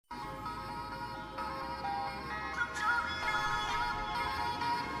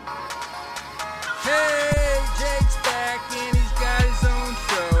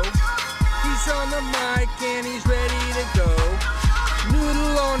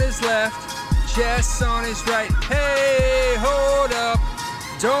left, Jess on his right. Hey, hold up,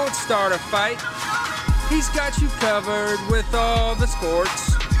 don't start a fight. He's got you covered with all the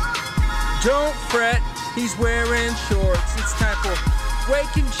sports. Don't fret, he's wearing shorts. It's time for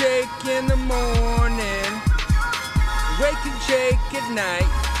Waking Jake in the morning, Waking Jake at night.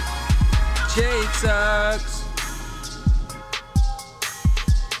 Jake sucks.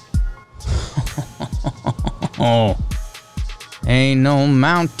 Oh, ain't no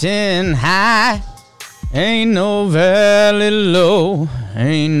mountain high, ain't no valley low,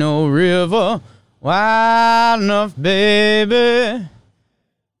 ain't no river wide enough, baby.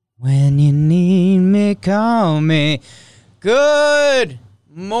 When you need me, call me. Good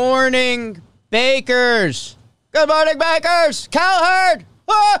morning, Bakers. Good morning, Bakers. Cowherd.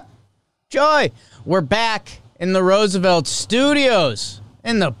 Ah! Joy. We're back in the Roosevelt Studios.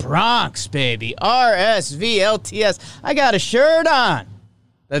 In the Bronx, baby. RSVLTS. I got a shirt on.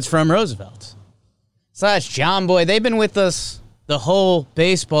 That's from Roosevelt. / John Boy. They've been with us the whole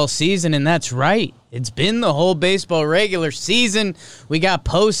baseball season, and that's right. It's been the whole baseball regular season. We got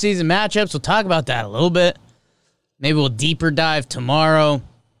postseason matchups. We'll talk about that a little bit. Maybe we'll deeper dive tomorrow.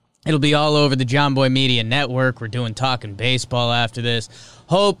 It'll be all over the John Boy Media Network. We're doing Talking Baseball after this.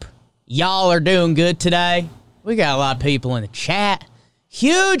 Hope y'all are doing good today. We got a lot of people in the chat.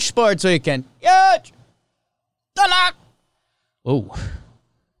 Huge sports weekend. Huge. Oh,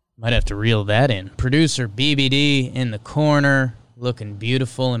 might have to reel that in. Producer BBD in the corner, looking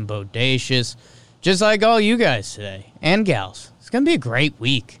beautiful and bodacious, just like all you guys today and gals. It's going to be a great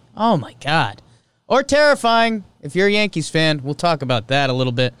week. Oh, my God. Or terrifying if you're a Yankees fan. We'll talk about that a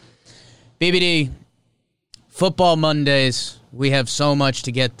little bit. BBD, Football Mondays. We have so much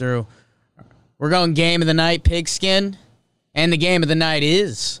to get through. We're going game of the night, Pigskin. And the game of the night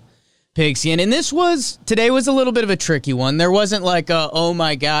is Pigskin. And today was a little bit of a tricky one. There wasn't like oh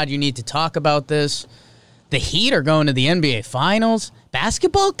my God, you need to talk about this. The Heat are going to the NBA Finals.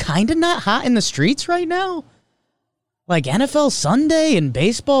 Basketball kind of not hot in the streets right now. Like NFL Sunday and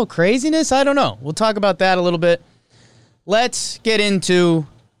baseball craziness. I don't know. We'll talk about that a little bit. Let's get into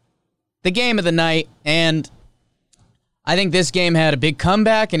the game of the night. And I think this game had a big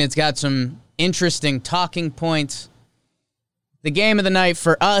comeback, and it's got some interesting talking points. The game of the night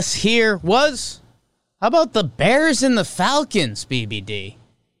for us here was, how about the Bears and the Falcons, BBD?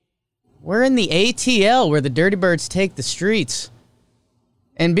 We're in the ATL where the Dirty Birds take the streets.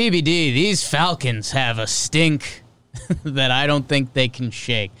 And BBD, these Falcons have a stink that I don't think they can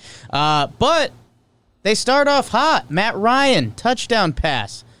shake. But they start off hot. Matt Ryan, touchdown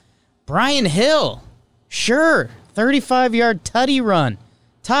pass. Brian Hill, sure, 35-yard tutty run.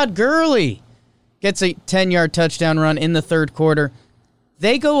 Todd Gurley gets a 10-yard touchdown run in the third quarter.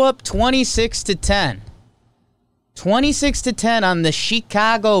 They go up 26-10. 26-10 on the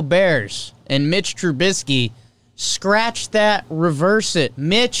Chicago Bears. And Mitch Trubisky, scratch that, reverse it.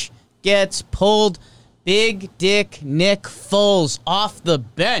 Mitch gets pulled. Big Dick Nick Foles off the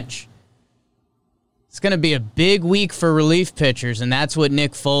bench. It's going to be a big week for relief pitchers, and that's what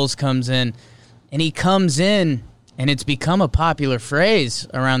Nick Foles comes in. And he comes in, and it's become a popular phrase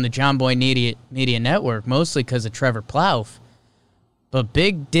around the John Boy Media Network, mostly because of Trevor Plouffe. But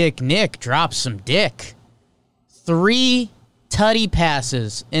Big Dick Nick drops some dick. 3 tutty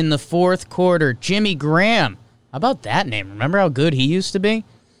passes in the fourth quarter. Jimmy Graham. How about that name? Remember how good he used to be?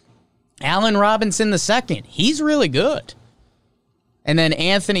 Allen Robinson II. He's really good. And then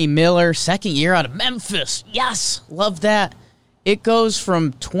Anthony Miller, second year out of Memphis. Yes, love that. It goes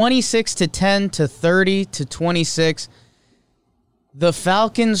from 26-10 to 30-26. The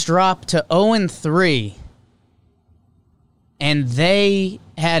Falcons drop to 0-3. And they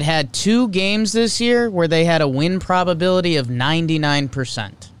had 2 games this year where they had a win probability of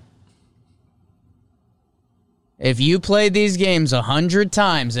 99%. If you played these games 100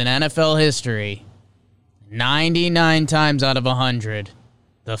 times in NFL history, 99 times out of 100,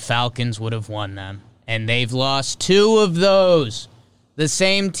 the Falcons would have won them. And they've lost 2 of those. The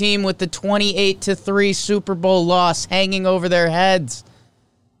same team with the 28-3 Super Bowl loss hanging over their heads.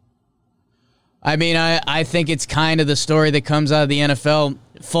 I mean, I think it's kind of the story that comes out of the NFL.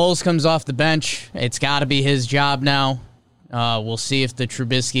 Foles comes off the bench. It's got to be his job now. We'll see if the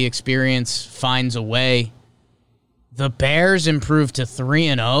Trubisky experience finds a way. The Bears improved to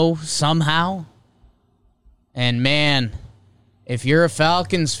 3-0 somehow. And, man, if you're a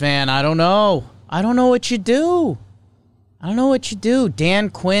Falcons fan, I don't know. I don't know what you do. Dan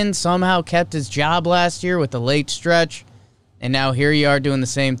Quinn somehow kept his job last year with a late stretch. And now here you are doing the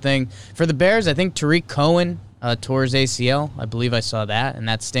same thing. For the Bears, I think Tariq Cohen tore his ACL. I believe I saw that, and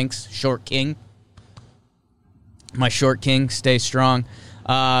that stinks. Short King. My Short King, stay strong.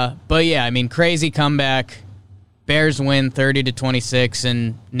 But yeah, I mean, crazy comeback. Bears win 30-26,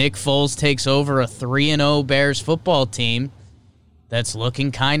 and Nick Foles takes over a 3-0 Bears football team that's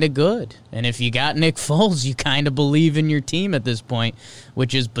looking kind of good. And if you got Nick Foles, you kind of believe in your team at this point,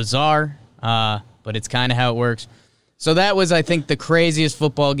 which is bizarre, but it's kind of how it works. So that was, I think, the craziest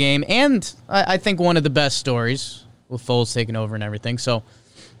football game, and I think one of the best stories with Foles taking over and everything. So,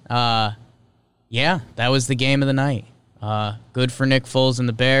 yeah, that was the game of the night. Good for Nick Foles and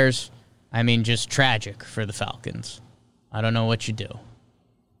the Bears. I mean, just tragic for the Falcons. I don't know what you do.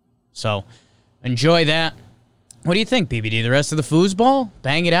 So, enjoy that. What do you think, BBD? The rest of the foosball?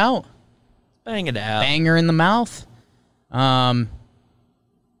 Bang it out? Bang it out. Banger in the mouth?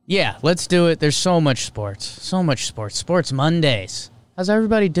 Yeah, let's do it. There's so much sports. So much sports. Sports Mondays. How's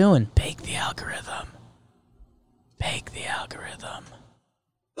everybody doing? Bake the algorithm. Bake the algorithm.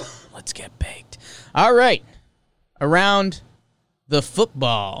 Let's get baked. All right. Around the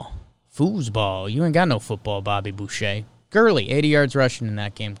football. Foosball. You ain't got no football, Bobby Boucher. Gurley, 80 yards rushing in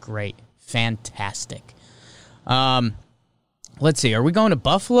that game. Great. Fantastic. Let's see. Are we going to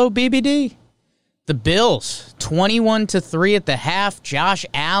Buffalo, BBD? The Bills, 21-3 at the half. Josh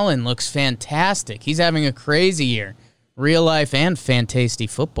Allen looks fantastic. He's having a crazy year. Real life and fantasty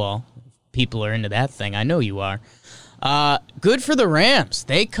football. People are into that thing. I know you are. Good for the Rams.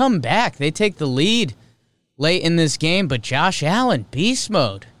 They come back. They take the lead late in this game, but Josh Allen, beast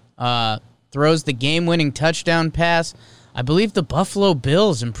mode, throws the game-winning touchdown pass. I believe the Buffalo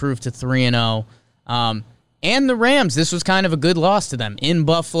Bills improved to 3-0. And the Rams, this was kind of a good loss to them. In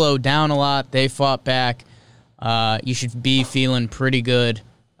Buffalo, down a lot. They fought back. You should be feeling pretty good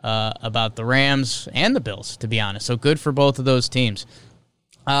about the Rams and the Bills, to be honest. So good for both of those teams.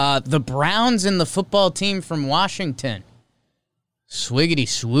 The Browns and the football team from Washington. Swiggity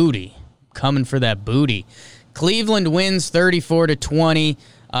swooty. Coming for that booty. Cleveland wins 34-20.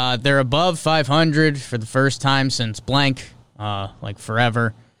 They're above 500 for the first time since blank, like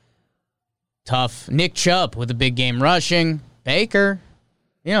forever. Tough. Nick Chubb with a big game rushing. Baker,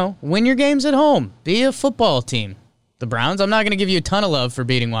 win your games at home. Be a football team. The Browns, I'm not going to give you a ton of love for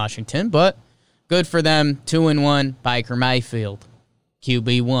beating Washington, but good for them. 2-1. Baker Mayfield.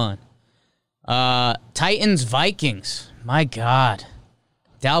 QB1. Titans, Vikings. My God.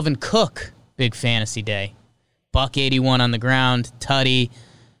 Dalvin Cook. Big fantasy day. $181 on the ground. Tutty.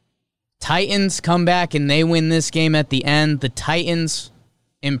 Titans come back and they win this game at the end. The Titans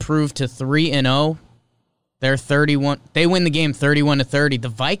improved to 3-0. They're 31. They win the game 31-30. The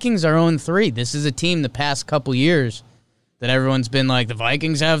Vikings are 0-3. This is a team the past couple years that everyone's been like, the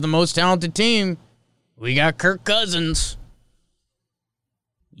Vikings have the most talented team. We got Kirk Cousins.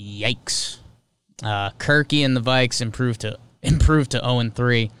 Yikes. Kirky and the Vikes improved to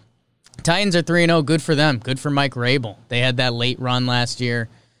 0-3. Titans are 3-0. Good for them. Good for Mike Rabel. They had that late run last year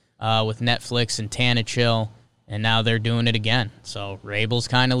with Netflix and Tannehill. And now they're doing it again. So Rabel's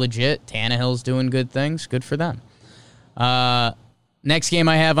kind of legit. Tannehill's doing good things. Good for them. Next game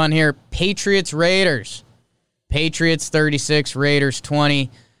I have on here, Patriots-Raiders. Patriots 36, Raiders 20.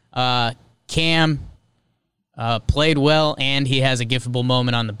 Cam played well, and he has a gifable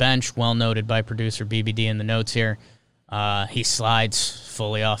moment on the bench, well noted by producer BBD in the notes here. He slides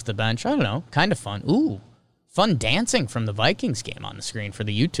fully off the bench. I don't know, kind of fun. Ooh, fun dancing from the Vikings game on the screen for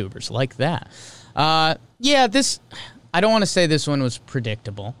the YouTubers. Like that. Yeah, I don't want to say this one was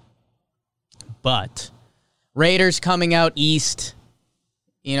predictable, but Raiders coming out east,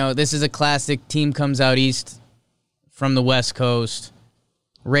 this is a classic team comes out east from the West Coast.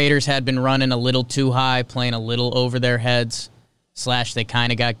 Raiders had been running a little too high, playing a little over their heads, / they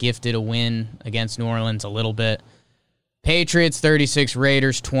kind of got gifted a win against New Orleans a little bit. Patriots 36,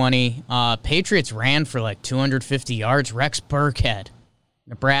 Raiders 20. Patriots ran for like 250 yards. Rex Burkhead,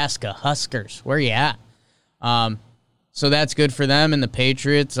 Nebraska, Huskers, where you at? So that's good for them, and the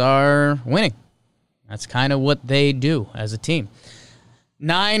Patriots are winning. That's kind of what they do as a team.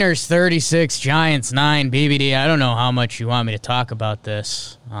 Niners 36, Giants 9. BBD, I don't know how much you want me to talk about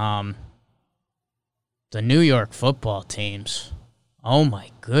this. The New York football teams. Oh, my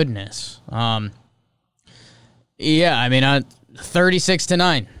goodness. Yeah, I mean,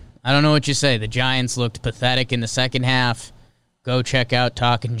 36-9. I don't know what you say. The Giants looked pathetic in the second half. Go check out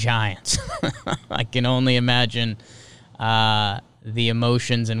Talking Giants. I can only imagine the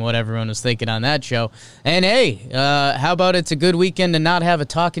emotions and what everyone was thinking on that show. And, hey, how about it's a good weekend to not have a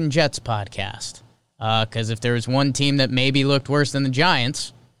Talking Jets podcast? Because if there was one team that maybe looked worse than the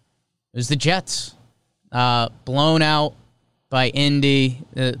Giants, it was the Jets. Blown out by Indy,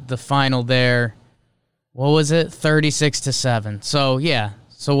 the final there. What was it? 36-7. So, yeah.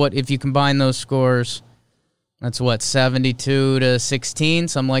 So, what if you combine those scores? That's what, 72-16,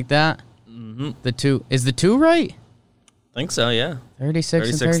 something like that? Mm-hmm. Is the 2 right? I think so, yeah.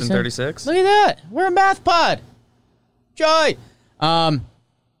 36 and 36. Look at that. We're a math pod. Joy.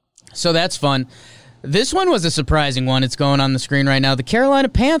 So that's fun. This one was a surprising one. It's going on the screen right now. The Carolina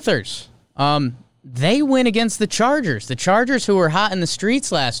Panthers. They win against the Chargers. The Chargers, who were hot in the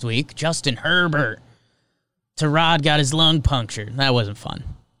streets last week. Justin Herbert. Tyrod got his lung punctured. That wasn't fun.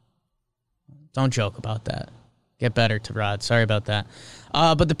 Don't joke about that. Get better, Tyrod. Sorry about that.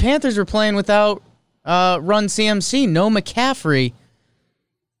 But the Panthers were playing without Run CMC. No McCaffrey.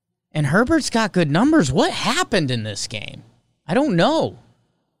 And Herbert's got good numbers. What happened in this game? I don't know.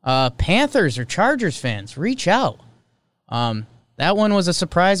 Panthers or Chargers fans, reach out. That one was a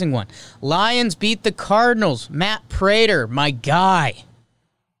surprising one. Lions beat the Cardinals. Matt Prater, my guy.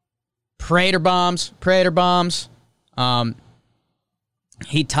 Prater bombs.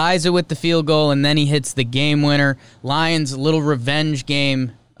 He ties it with the field goal, and then he hits the game winner. Lions, a little revenge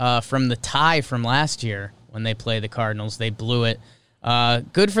game from the tie from last year when they played the Cardinals. They blew it.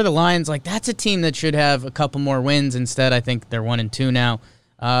 Good for the Lions. Like, that's a team that should have a couple more wins. Instead, I think they're 1-2 now.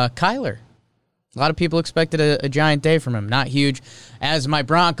 Kyler. A lot of people expected a giant day from him. Not huge. As my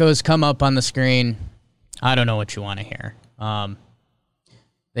Broncos come up on the screen, I don't know what you want to hear.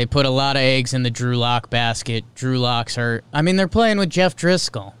 They put a lot of eggs in the Drew Lock basket. Drew Lock's hurt. I mean, they're playing with Jeff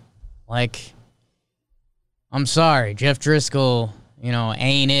Driscoll. Like, I'm sorry. Jeff Driscoll,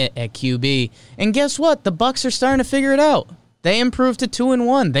 ain't it at QB. And guess what? The Bucs are starting to figure it out. They improved to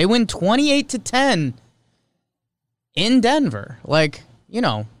 2-1. They win 28-10 in Denver. Like,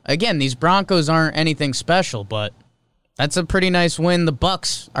 again, these Broncos aren't anything special, but that's a pretty nice win. The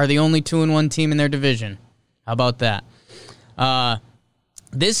Bucs are the only 2-1 team in their division. How about that?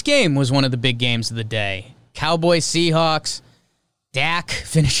 This game was one of the big games of the day. Cowboys Seahawks. Dak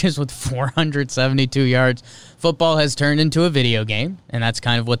finishes with 472 yards. Football has turned into a video game, and that's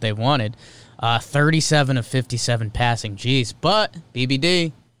kind of what they wanted. 37 of 57 passing. Jeez. But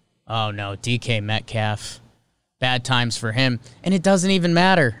BBD. Oh, no. DK Metcalf. Bad times for him. And it doesn't even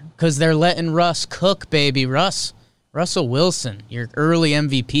matter because they're letting Russ cook, baby. Russell Wilson, your early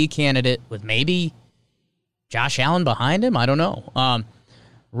MVP candidate with maybe Josh Allen behind him. I don't know.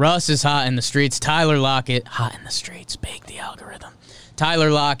 Russ is hot in the streets. Tyler Lockett, hot in the streets. Bake the algorithm. Tyler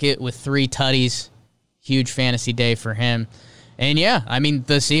Lockett with 3 tutties. Huge fantasy day for him. And yeah, I mean,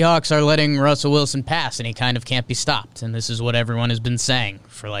 the Seahawks are letting Russell Wilson pass, and he kind of can't be stopped. And this is what everyone has been saying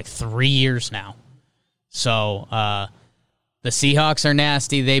for like 3 years now. So, the Seahawks are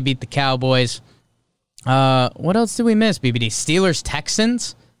nasty. They beat the Cowboys. What else did we miss, BBD? Steelers,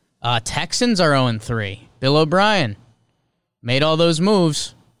 Texans. Texans are 0-3. Bill O'Brien made all those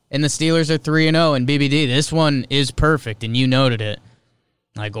moves, and the Steelers are 3-0. And BBD, this one is perfect, and you noted it.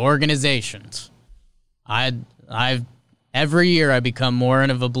 Like, organizations. Every year I become more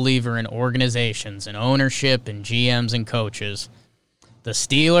of a believer in organizations and ownership and GMs and coaches. The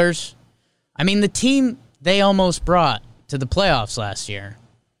Steelers, I mean, the team they almost brought to the playoffs last year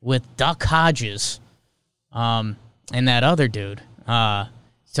with Duck Hodges and that other dude.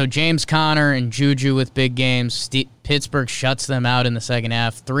 So James Conner and Juju with big games. Pittsburgh shuts them out in the second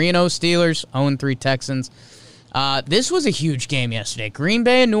half. 3-0 Steelers, 0-3 Texans. This was a huge game yesterday. Green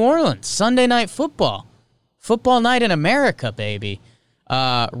Bay and New Orleans, Sunday Night Football. Football night in America, baby.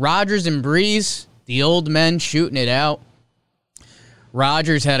 Rodgers and Breeze, the old men shooting it out.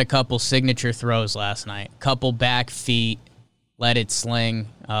 Rodgers had a couple signature throws last night. Couple back feet, let it sling.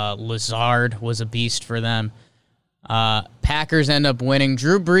 Lazard was a beast for them. Packers end up winning.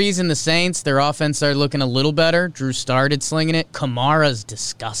 Drew Brees and the Saints, their offense started looking a little better. Drew started slinging it. Kamara's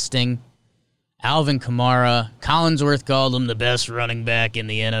disgusting. Alvin Kamara. Collinsworth called him the best running back in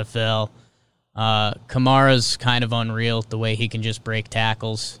the NFL. Kamara's kind of unreal, the way he can just break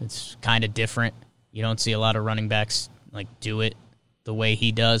tackles. It's kind of different. You don't see a lot of running backs do it the way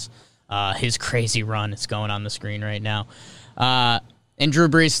he does. His crazy run, it's going on the screen right now. And Drew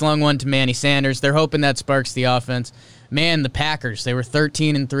Brees slung one to Manny Sanders. They're hoping that sparks the offense. Man, the Packers, they were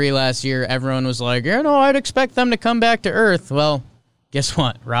 13-3 last year. Everyone was like, I'd expect them to come back to earth. Well, guess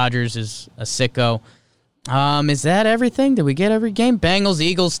what? Rodgers is a sicko. Is that everything? Did we get every game? Bengals,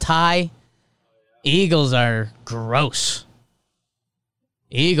 Eagles tie. Eagles are gross.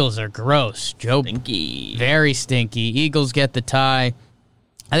 Joe, stinky. Very stinky. Eagles get the tie.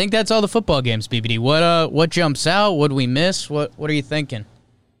 I think that's all the football games, BBD. What jumps out? What do we miss? What are you thinking?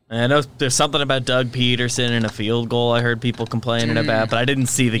 I know there's something about Doug Peterson and a field goal I heard people complaining about, but I didn't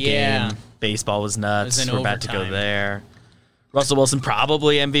see the game. Baseball was nuts. We're about to go there. Russell Wilson,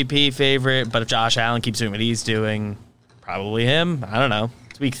 probably MVP favorite, but if Josh Allen keeps doing what he's doing, probably him. I don't know.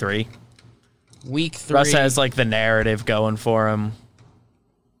 It's week 3. Week 3. Russ has like the narrative going for him.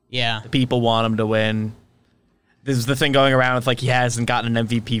 Yeah. The people want him to win. This is the thing going around with like he hasn't gotten an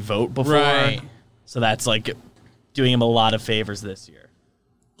MVP vote before. Right. So that's like doing him a lot of favors this year.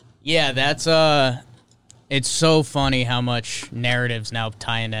 Yeah, that's it's so funny how much narratives now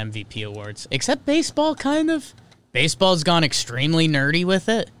tie into MVP awards. Except baseball, kind of. Baseball's gone extremely nerdy with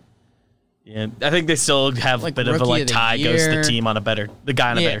it. Yeah, I think they still have like a bit of a like tie goes to the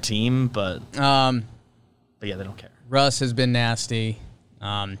guy on a better team, but yeah, they don't care. Russ has been nasty.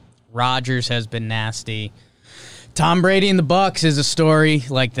 Rodgers has been nasty. Tom Brady and the Bucs is a story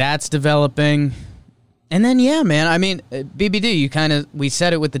like that's developing. And then yeah, man, I mean, BBD, we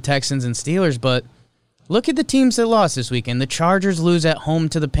said it with the Texans and Steelers, but look at the teams that lost this weekend. The Chargers lose at home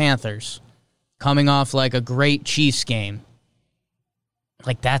to the Panthers, coming off like a great Chiefs game.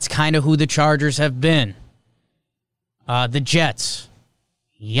 Like, that's kind of who the Chargers have been. The Jets.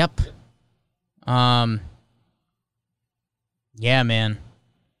 Yep. Yeah, man.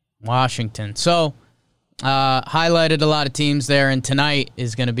 Washington. So, highlighted a lot of teams there, and tonight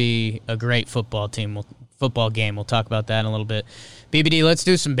is going to be a great football game. We'll talk about that in a little bit. BBD, let's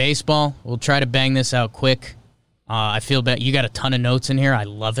do some baseball. We'll try to bang this out quick. I feel bad. You got a ton of notes in here. I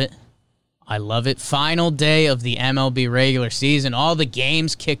love it. Final day of the MLB regular season. All the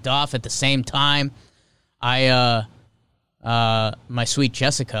games kicked off at the same time. My sweet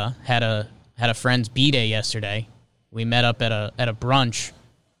Jessica had a friend's B-day yesterday. We met up at a brunch,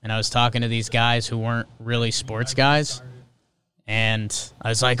 and I was talking to these guys who weren't really sports guys. And I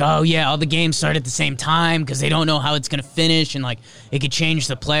was like, oh, yeah, all the games start at the same time because they don't know how it's going to finish, and, like, it could change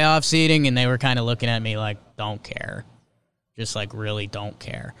the playoff seeding. And they were kind of looking at me like, don't care. Just, like, really don't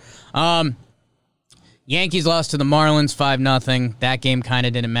care. Yankees lost to the Marlins 5-0. That game kind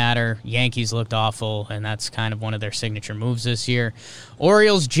of didn't matter. Yankees looked awful, and that's kind of one of their signature moves this year.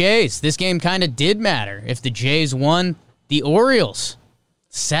 Orioles-Jays. This game kind of did matter. If the Jays won, the Orioles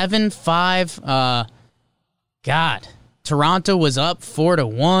 7-5. Toronto was up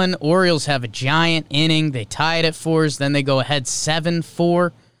 4-1. Orioles have a giant inning. They tie it at 4s. Then they go ahead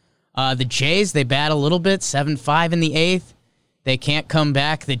 7-4. The Jays, they bat a little bit, 7-5 in the 8th. They can't come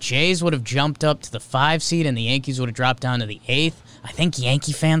back. The Jays would have jumped up to the 5 seed, and the Yankees would have dropped down to the 8th. I think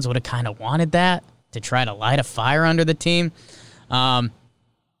Yankee fans would have kind of wanted that to try to light a fire under the team.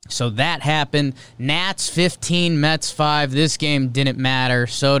 So that happened. Nats 15, Mets 5. This game didn't matter.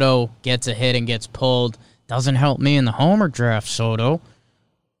 Soto gets a hit and gets pulled. Doesn't help me in the homer draft, Soto.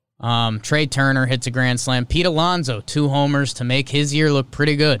 Trey Turner hits a grand slam. Pete Alonso, 2 homers to make his year look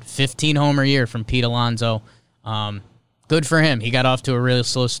pretty good. 15-homer year from Pete Alonso. Good for him. He got off to a really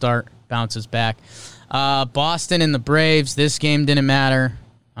slow start, bounces back. Boston and the Braves, this game didn't matter.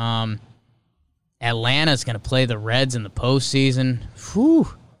 Atlanta's going to play the Reds in the postseason. Whew.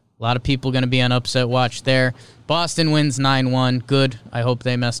 A lot of people going to be on upset watch there. Boston wins 9-1. Good. I hope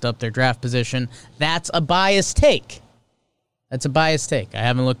they messed up their draft position. That's a biased take. I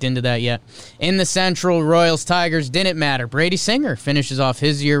haven't looked into that yet. In the Central, Royals-Tigers didn't matter. Brady Singer finishes off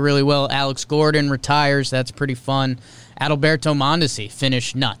his year really well. Alex Gordon retires. That's pretty fun. Adalberto Mondesi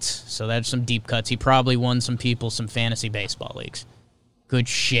finished nuts. So that's some deep cuts. He probably won some people some fantasy baseball leagues. Good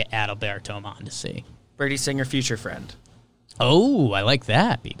shit, Adalberto Mondesi. Brady Singer, future friend. Oh, I like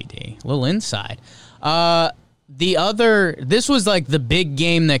that, BBD. A little inside. This was like the big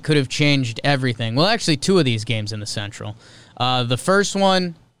game that could have changed everything. Well, actually, 2 of these games in the Central. The first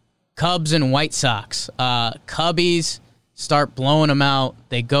one, Cubs and White Sox. Cubbies start blowing them out.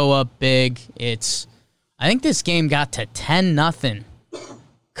 They go up big. I think this game got to 10-0.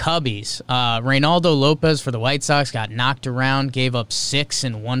 Cubbies. Reynaldo Lopez for the White Sox got knocked around, gave up 6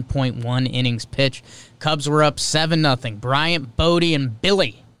 in 1.1 innings pitched. Cubs were up 7-0. Bryant, Bodie, and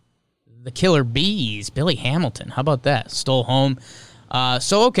Billy, the Killer Bees, Billy Hamilton. How about that? Stole home.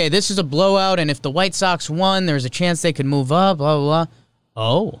 Okay, this is a blowout, and if the White Sox won, there's a chance they could move up, blah, blah, blah.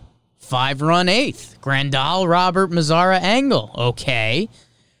 Oh, 5-run 8th. Grandal, Robert, Mazzara, Engel. Okay.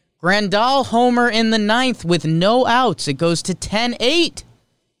 Grandal homer in the 9th with no outs. It goes to 10-8.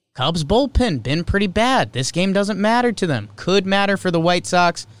 Cubs bullpen, been pretty bad. This game doesn't matter to them. Could matter for the White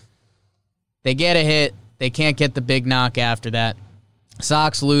Sox. They get a hit. They can't get the big knock after that.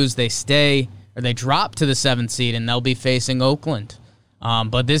 Sox lose. They drop to the 7th seed, and they'll be facing Oakland.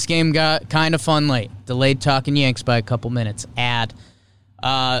 But this game got kind of fun late. Delayed Talking Yanks by a couple minutes.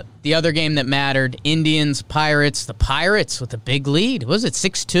 The other game that mattered, Indians, Pirates. The Pirates with a big lead. Was it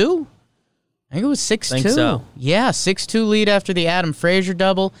 6-2? I think it was 6-2. Think so. Yeah, 6-2 lead after the Adam Frazier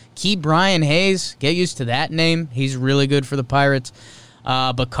double. Key Brian Hayes. Get used to that name. He's really good for the Pirates.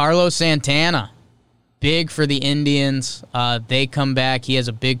 But Carlos Santana, big for the Indians. They come back. He has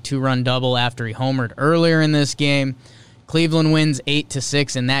a big 2-run double after he homered earlier in this game. Cleveland wins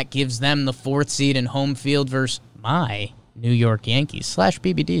 8-6, and that gives them the 4th seed in home field versus my New York Yankees /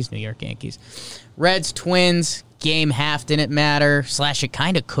 BBD's New York Yankees. Reds, Twins, game half didn't matter / it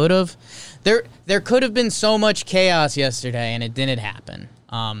kind of could have. There could have been so much chaos yesterday, and it didn't happen.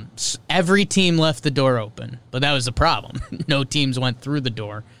 Every team left the door open, but that was the problem. No teams went through the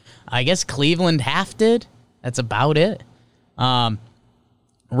door. I guess Cleveland half did. That's about it.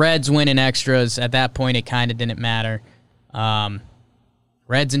 Reds win in extras. At that point, it kind of didn't matter.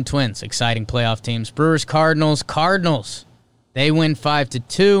 Reds and Twins, exciting playoff teams. Brewers, Cardinals. They win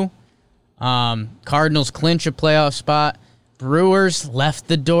 5-2. Cardinals clinch a playoff spot. Brewers left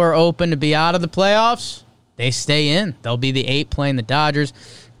the door open to be out of the playoffs. They stay in. They'll be the 8 playing the Dodgers.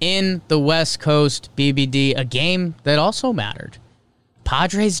 In the West Coast, BBD, a game that also mattered.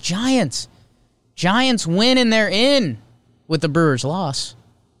 Padres, Giants. Giants win and they're in with the Brewers loss.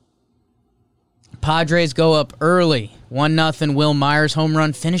 Padres go up early. 1-0. Will Myers home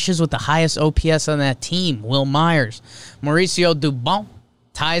run finishes with the highest OPS on that team. Will Myers. Mauricio Dubon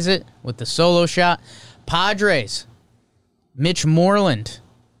ties it with the solo shot. Padres. Mitch Moreland.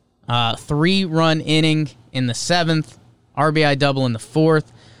 3-run inning in the 7th. RBI double in the 4th.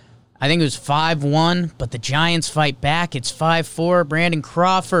 I think it was 5-1, but the Giants fight back. It's 5-4. Brandon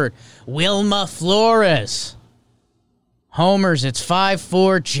Crawford. Wilma Flores. Homers. It's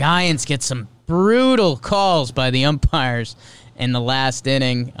 5-4. Giants get some brutal calls by the umpires in the last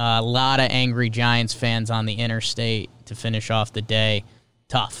inning. A lot of angry Giants fans on the interstate to finish off the day.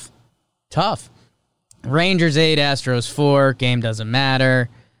 Tough. Rangers 8, Astros 4. Game doesn't matter.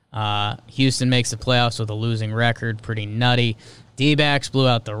 Houston makes the playoffs with a losing record. Pretty nutty. D-backs blew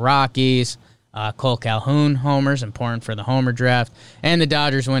out the Rockies. Cole Calhoun homers, important for the homer draft. And the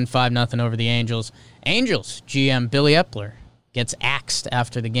Dodgers win 5-0 over the Angels. Angels GM Billy Epler gets axed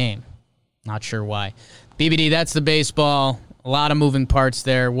after the game. Not sure why. BBD, that's the baseball. A lot of moving parts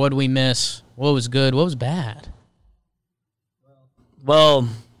there. What did we miss? What was good? What was bad? Well,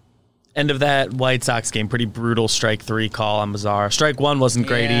 end of that White Sox game, pretty brutal strike 3 call on Mazara. Strike 1 wasn't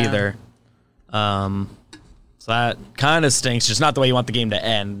great either. So that kind of stinks. Just not the way you want the game to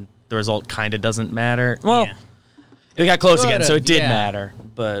end. The result kind of doesn't matter. Well, it got close again, so it did matter.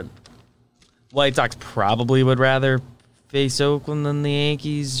 But White Sox probably would rather face Oakland than the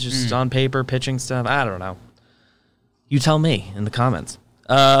Yankees, just on paper, pitching stuff. I don't know. You tell me in the comments.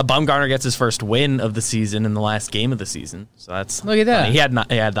 Bumgarner gets his first win of the season in the last game of the season. So that's look at that. Funny.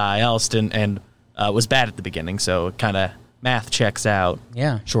 He had the IL stint and was bad at the beginning, so kind of math checks out.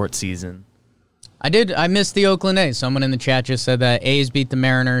 Yeah. Short season. I missed the Oakland A's. Someone in the chat just said that A's beat the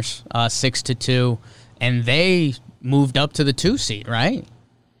Mariners 6-2, and they moved up to the 2 seed, right?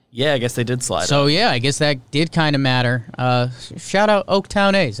 Yeah, I guess they did slide So, up. yeah, I guess that did kind of matter. Shout out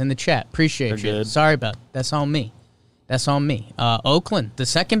Oaktown A's in the chat. Appreciate you. Good. Sorry about that. That's on me. Oakland, the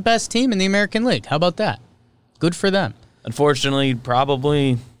second best team in the American League. How about that? Good for them. Unfortunately,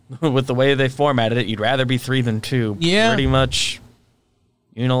 probably with the way they formatted it, you'd rather be 3 than 2. Yeah. Pretty much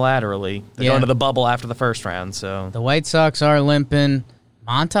unilaterally. They're going to the bubble after the first round, so. The White Sox are limping.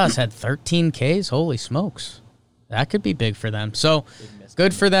 Montas had 13 Ks. Holy smokes. That could be big for them. So,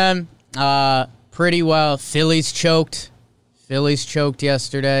 good for them. Pretty well. Phillies choked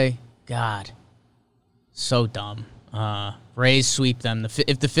yesterday. God. So dumb. Rays sweep them.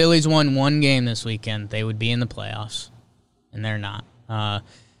 If the Phillies won one game this weekend, they would be in the playoffs. And they're not.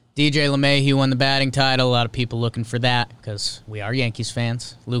 DJ LeMahieu won the batting title. A lot of people looking for that because we are Yankees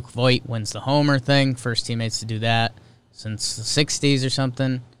fans. Luke Voit wins the homer thing. First teammates to do that since the 60s or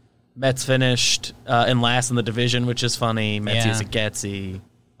something. Mets finished in last in the division, which is funny. Metsies a Getsy.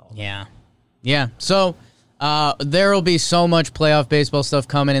 Yeah. So there will be so much playoff baseball stuff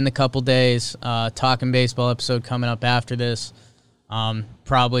coming in the couple days. Talking baseball episode coming up after this.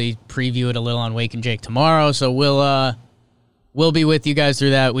 Probably preview it a little on Wake and Jake tomorrow. So we'll be with you guys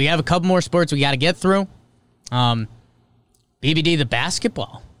through that. We have a couple more sports we got to get through. BBD, the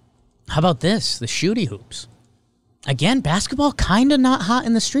basketball. How about this? The shooty hoops. Again, basketball kind of not hot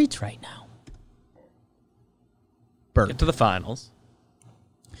in the streets right now. Get to the finals.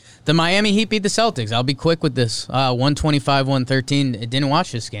 The Miami Heat beat the Celtics. I'll be quick with this. 125-113. Didn't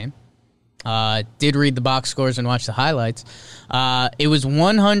watch this game. Did read the box scores and watch the highlights. It was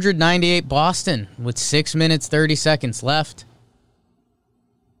 198 Boston with 6 minutes, 30 seconds left.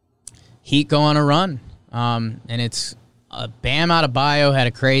 Heat go on a run. And it's Bam Adebayo had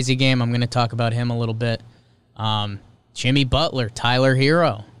a crazy game. I'm going to talk about him a little bit. Jimmy Butler, Tyler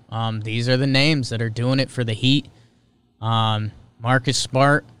Hero. These are the names that are doing it for the Heat. Marcus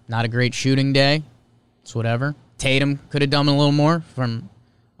Smart, not a great shooting day. It's whatever. Tatum could have done a little more from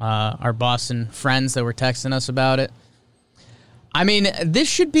our Boston friends that were texting us about it. I mean, this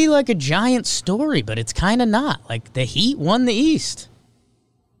should be like a giant story, but it's kind of not. Like, the Heat won the East.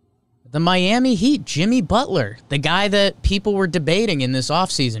 The Miami Heat, Jimmy Butler, the guy that people were debating in this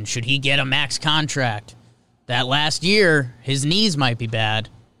offseason, should he get a max contract? That last year, his knees might be bad.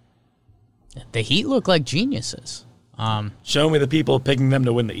 The Heat look like geniuses. Show me the people picking them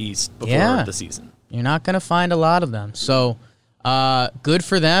to win the East before the season. You're not going to find a lot of them. So, good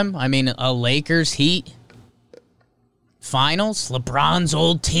for them. I mean, a Lakers Heat finals, LeBron's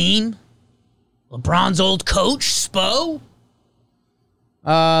old team, LeBron's old coach, Spo.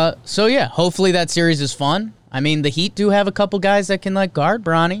 So, yeah, hopefully that series is fun. I mean, the Heat do have a couple guys that can, like, guard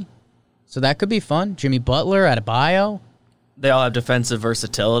Bronny. So that could be fun. Jimmy Butler, Adebayo. They all have defensive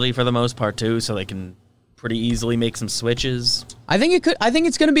versatility for the most part, too, so they can pretty easily make some switches. I think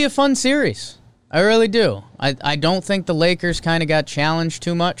it's going to be a fun series. I really do. I don't think the Lakers kind of got challenged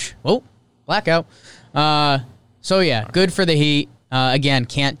too much. Oh, blackout. So, yeah, good for the Heat. Again,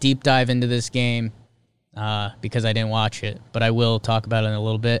 can't deep dive into this game because I didn't watch it, but I will talk about it in a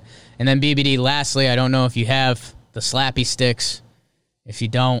little bit. And then BBD, lastly, I don't know if you have the slappy sticks. If you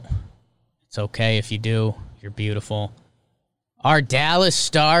don't, it's okay. If you do, you're beautiful. Our Dallas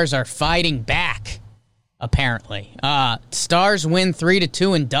Stars are fighting back, apparently. Stars win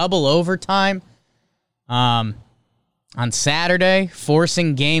 3-2 in double overtime on Saturday,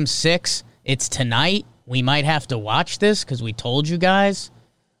 forcing Game 6. It's tonight. We might have to watch this because we told you guys.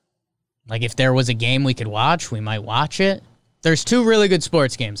 Like, if there was a game we could watch, we might watch it. There's 2 really good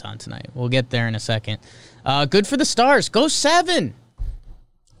sports games on tonight. We'll get there in a second. Good for the Stars. Go 7.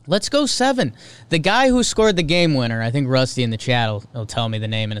 Let's go 7. The guy who scored the game winner, I think Rusty in the chat will tell me the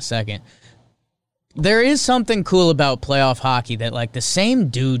name in a second. There is something cool about playoff hockey that, like, the same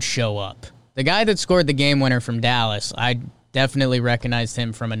dudes show up. The guy that scored the game winner from Dallas, I definitely recognized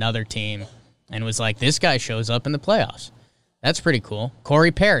him from another team and was like, this guy shows up in the playoffs. That's pretty cool.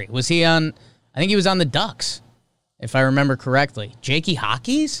 Corey Perry. Was he on, I think he was on the Ducks, if I remember correctly. Jakey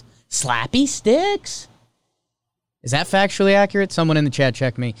Hockeys? Slappy Sticks? Is that factually accurate? Someone in the chat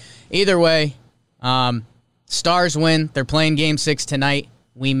check me. Either way, Stars win. They're playing Game 6 tonight.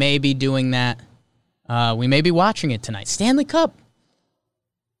 We may be doing that. We may be watching it tonight. Stanley Cup.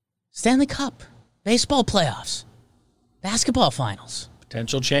 Baseball playoffs. Basketball finals.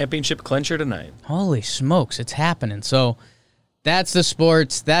 Potential championship clincher tonight. Holy smokes, it's happening. So that's the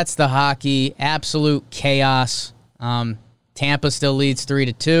sports. That's the hockey. Absolute chaos. Tampa still leads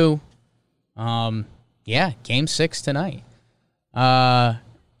 3-2. Yeah, Game 6 tonight.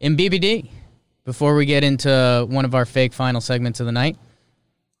 In BBD, before we get into one of our fake final segments of the night,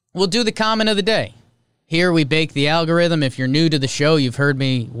 we'll do the comment of the day. Here we bake the algorithm. If you're new to the show, you've heard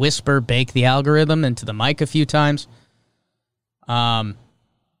me whisper bake the algorithm into the mic a few times.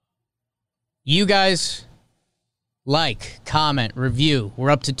 You guys like, comment, review. We're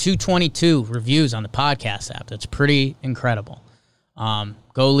up to 222 reviews on the podcast app. That's pretty incredible.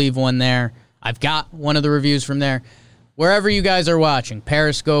 Go leave one there. I've got one of the reviews from there. Wherever you guys are watching,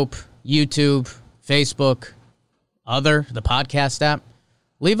 Periscope, YouTube, Facebook, the podcast app,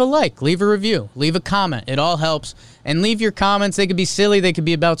 leave a like, leave a review, leave a comment. It all helps. And leave your comments. They could be silly. They could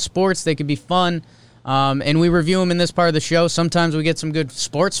be about sports. They could be fun. And we review them in this part of the show. Sometimes we get some good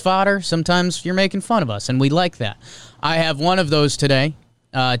sports fodder. Sometimes you're making fun of us, and we like that. I have one of those today.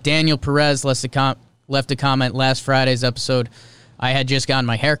 Daniel Perez left a comment last Friday's episode. I had just gotten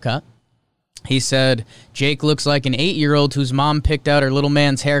my haircut. He said, Jake looks like an 8-year-old whose mom picked out her little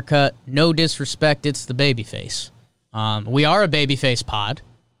man's haircut. No disrespect, it's the baby face. We are a baby face pod,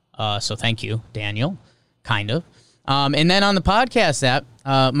 so thank you, Daniel, kind of. And then on the podcast app,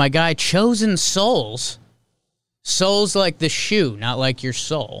 my guy Chosen Souls like the shoe, not like your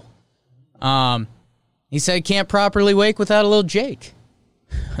soul. He said can't properly wake without a little Jake.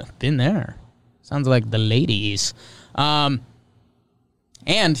 Been there. Sounds like the ladies. And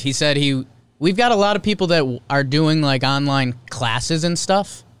he said we've got a lot of people that are doing like online classes and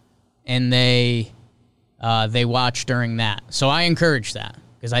stuff, and they watch during that. So I encourage that,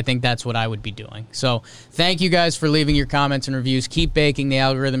 because I think that's what I would be doing. So thank you guys for leaving your comments and reviews. Keep baking the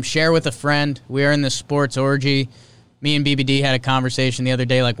algorithm. Share with a friend. We are in the sports orgy. Me and BBD had a conversation the other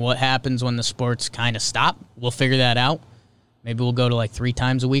day, like what happens when the sports kind of stop. We'll figure that out. Maybe we'll go to like 3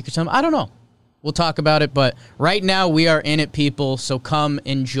 times a week or something. I don't know. We'll talk about it. But right now we are in it, people. So come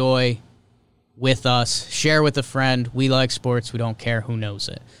enjoy with us. Share with a friend. We like sports. We don't care who knows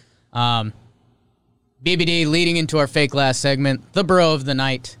it. BBD leading into our fake last segment, the bro of the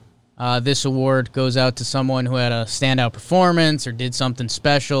night. This award goes out to someone who had a standout performance or did something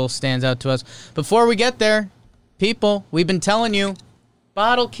special, stands out to us. Before we get there, people, we've been telling you,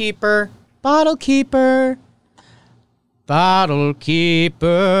 Bottle Keeper, Bottle Keeper, Bottle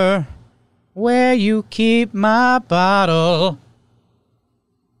Keeper, where you keep my bottle.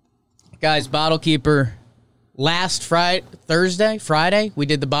 Guys, Bottle Keeper, last Friday, we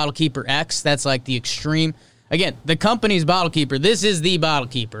did the Bottle Keeper X. That's like the extreme. Again, the company's Bottle Keeper. This is the Bottle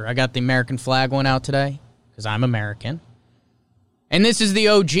Keeper. I got the American flag one out today because I'm American. And this is the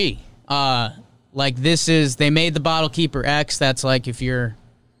OG. They made the Bottle Keeper X. That's like if you're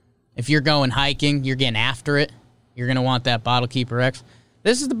going hiking, you're getting after it, you're going to want that Bottle Keeper X.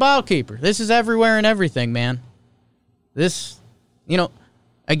 This is the Bottle Keeper. This is everywhere and everything, man. This,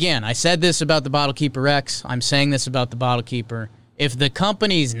 again, I said this about the Bottle Keeper X. I'm saying this about the Bottle Keeper. If the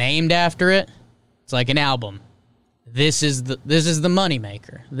company's named after it, it's like an album. This is the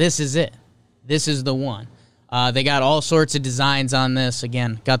moneymaker. This is it. This is the one. They got all sorts of designs on this.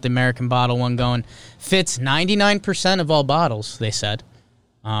 Again, got the American bottle one going. Fits 99% of all bottles, they said.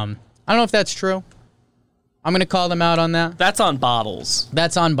 I don't know if that's true. I'm going to call them out on that. That's on bottles.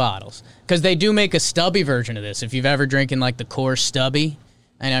 That's on bottles. Because they do make a stubby version of this. If you've ever drinking like the Coors Stubby.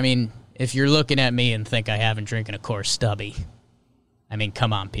 And I mean, if you're looking at me and think I haven't drinking a Coors Stubby, I mean,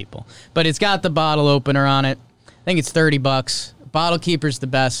 come on, people. But it's got the bottle opener on it. I think it's $30. Bottle Keeper's the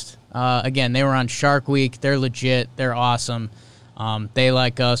best. Again, they were on Shark Week. They're legit. They're awesome. They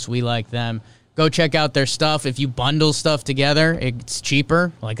like us. We like them. Go check out their stuff. If you bundle stuff together, it's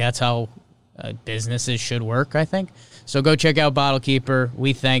cheaper. Like, that's how businesses should work, I think. So go check out Bottle Keeper.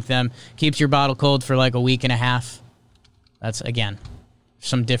 We thank them. Keeps your bottle cold for like a week and a half. That's, again,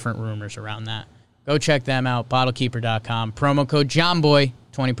 some different rumors around that. Go check them out, bottlekeeper.com. Promo code JOHNBOY,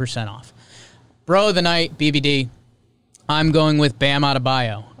 20% off. Bro of the night, BBD. I'm going with Bam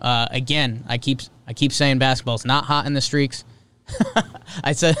Adebayo. Again, I keep saying basketball's not hot in the streaks.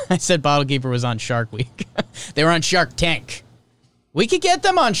 I said Bottle Keeper was on Shark Week. They were on Shark Tank. We could get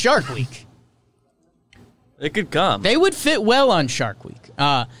them on Shark Week. They could come. They would fit well on Shark Week.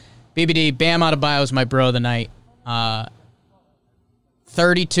 BBD, Bam Adebayo is my bro of the night.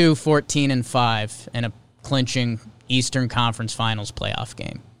 32, 14, and 5 in a clinching Eastern Conference Finals playoff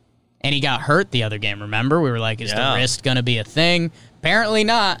game. And he got hurt the other game, remember? We were like, is the wrist going to be a thing? Apparently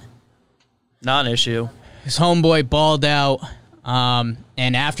not. Not an issue. His homeboy balled out. And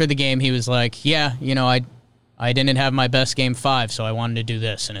after the game, he was like, yeah, I didn't have my best game 5, so I wanted to do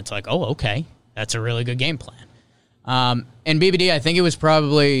this. And it's like, oh, okay. That's a really good game plan. And BBD, I think it was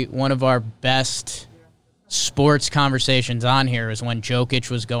probably one of our best sports conversations on here is when Jokic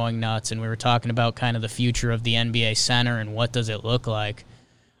was going nuts and we were talking about kind of the future of the NBA center and what does it look like.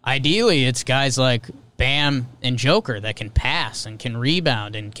 Ideally, it's guys like Bam and Joker that can pass and can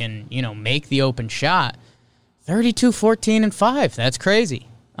rebound and can, make the open shot. 32, 14, and 5. That's crazy.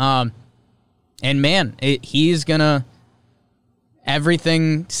 And man, he's going to...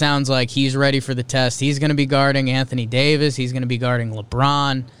 Everything sounds like he's ready for the test. He's going to be guarding Anthony Davis. He's going to be guarding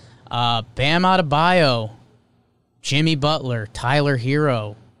LeBron. Bam Adebayo, Jimmy Butler, Tyler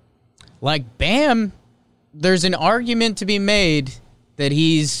Hero. Like, Bam, there's an argument to be made that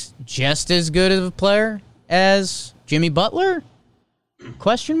he's just as good of a player as Jimmy Butler?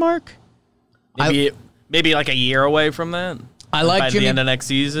 Question mark? Maybe like a year away from that. I like by Jimmy, the end of next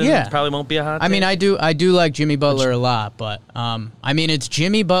season. Yeah. It probably won't be a hot take. I mean, I do like Jimmy Butler a lot, but it's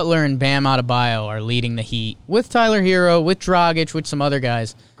Jimmy Butler and Bam Adebayo are leading the Heat with Tyler Hero, with Dragic, with some other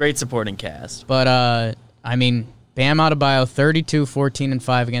guys. Great supporting cast. But Bam Adebayo 32, 14, and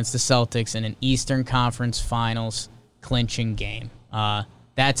 5 against the Celtics in an Eastern Conference Finals clinching game.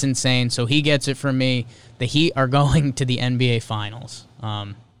 That's insane. So he gets it from me. The Heat are going to the NBA Finals.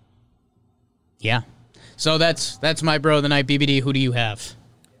 Yeah. So that's my bro of the night, BBD. Who do you have?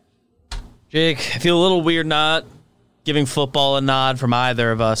 Jake, I feel a little weird not giving football a nod from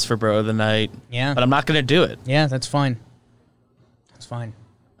either of us for bro of the night. Yeah. But I'm not going to do it. Yeah, that's fine. That's fine.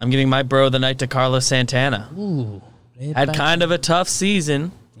 I'm giving my bro of the night to Carlos Santana. Ooh. Had kind of a tough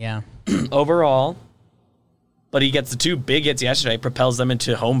season. Yeah. Overall. But he gets the 2 big hits yesterday, propels them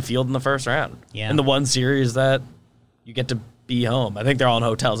into home field in the first round. Yeah. In the one series that you get to be home. I think they're all in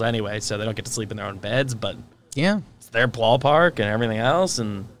hotels anyway, so they don't get to sleep in their own beds, but yeah, it's their ballpark and everything else.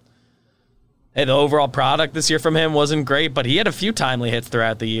 And hey, the overall product this year from him wasn't great, but he had a few timely hits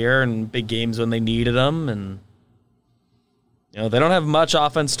throughout the year and big games when they needed them. And they don't have much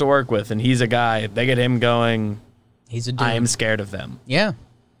offense to work with, and he's a guy. If they get him going, he's a dude. I am scared of them. Yeah,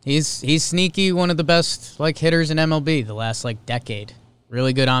 he's sneaky, one of the best hitters in MLB the last decade.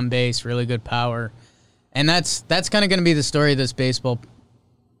 Really good on base, really good power. And that's kind of going to be the story of this baseball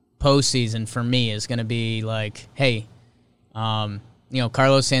postseason for me is going to be like, hey,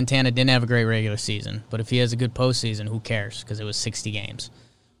 Carlos Santana didn't have a great regular season, but if he has a good postseason, who cares? Because it was 60 games.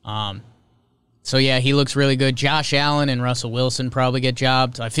 So, yeah, he looks really good. Josh Allen and Russell Wilson probably get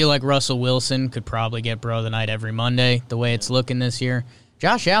jobbed. I feel like Russell Wilson could probably get Bro of the Night every Monday, the way it's looking this year.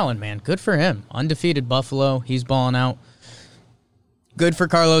 Josh Allen, man, good for him. Undefeated Buffalo. He's balling out. Good for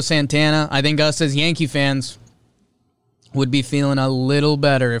Carlos Santana. I think us as Yankee fans would be feeling a little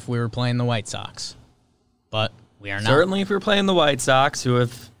better if we were playing the White Sox. But we are not. Certainly if we were playing the White Sox, who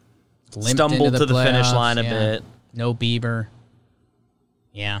have stumbled to the finish line a bit. No Bieber.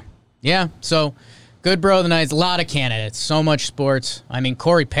 Yeah. Yeah, so good Bro of the Night. A lot of candidates. So much sports. I mean,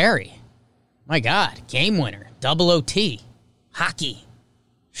 Corey Perry. My God. Game winner. Double OT. Hockey.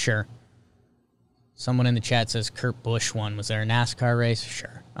 Sure. Someone in the chat says Kurt Busch won. Was there a NASCAR race?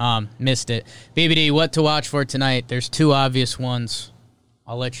 Sure. Missed it. BBD, what to watch for tonight? There's two obvious ones.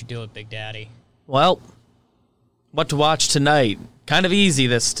 I'll let you do it, Big Daddy. Well, what to watch tonight? Kind of easy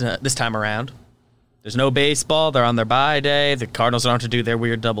this time around. There's no baseball. They're on their bye day. The Cardinals don't have to do their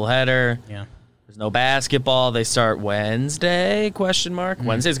weird doubleheader. Yeah. There's no basketball. They start Wednesday, ?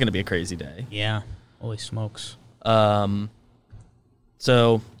 Wednesday's going to be a crazy day. Yeah. Holy smokes.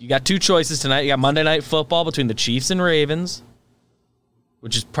 So you got two choices tonight. You got Monday Night Football between the Chiefs and Ravens,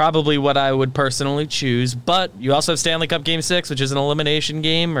 which is probably what I would personally choose. But you also have Stanley Cup Game 6, which is an elimination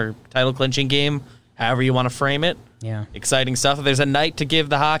game or title-clinching game, however you want to frame it. Yeah. Exciting stuff. If there's a night to give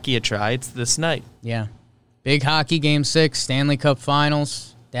the hockey a try, it's this night. Yeah. Big hockey Game 6, Stanley Cup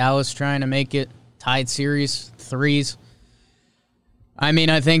Finals. Dallas trying to make it tied series, 3s. I mean,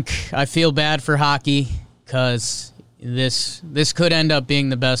 I feel bad for hockey because this could end up being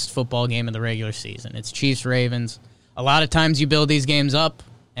the best football game of the regular season. It's Chiefs-Ravens. A lot of times you build these games up,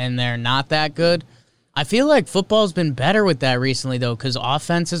 and they're not that good. I feel like football's been better with that recently, though, because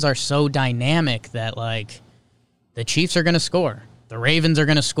offenses are so dynamic that, like, the Chiefs are going to score. The Ravens are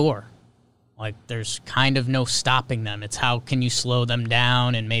going to score. Like, there's kind of no stopping them. It's how can you slow them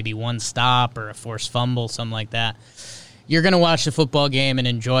down and maybe one stop or a forced fumble, something like that. You're going to watch the football game and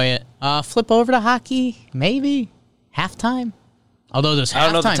enjoy it. Flip over to hockey, maybe. Halftime. Although those I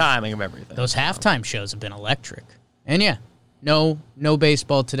don't know the timing of everything. Those halftime shows have been electric. And, yeah, no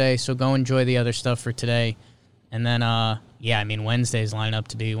baseball today, so go enjoy the other stuff for today. And then, Wednesday's lining up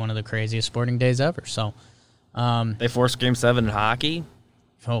to be one of the craziest sporting days ever. So, they forced Game 7 in hockey.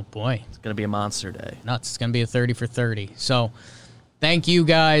 Oh, boy. It's going to be a monster day. Nuts. It's going to be a 30 for 30. So, thank you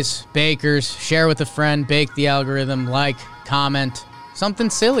guys, bakers. Share with a friend. Bake the algorithm. Like, comment.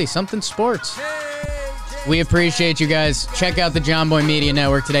 Something silly. Something sports. We appreciate you guys. Check out the John Boy Media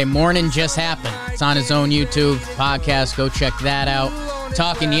Network today. Morning Just Happened. It's on his own YouTube podcast. Go check that out.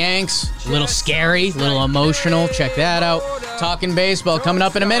 Talking Yanks. A little scary. A little emotional. Check that out. Talking baseball. Coming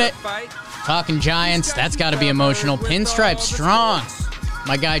up in a minute. Talking Giants. That's got to be emotional. Pinstripe Strong.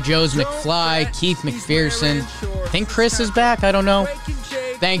 My guy Joe's McFly, Keith McPherson. I think Chris is back. I don't know.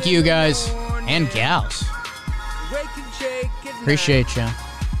 Thank you guys and gals. Appreciate you.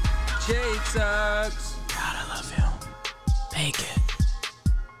 God, I love you. Bake it.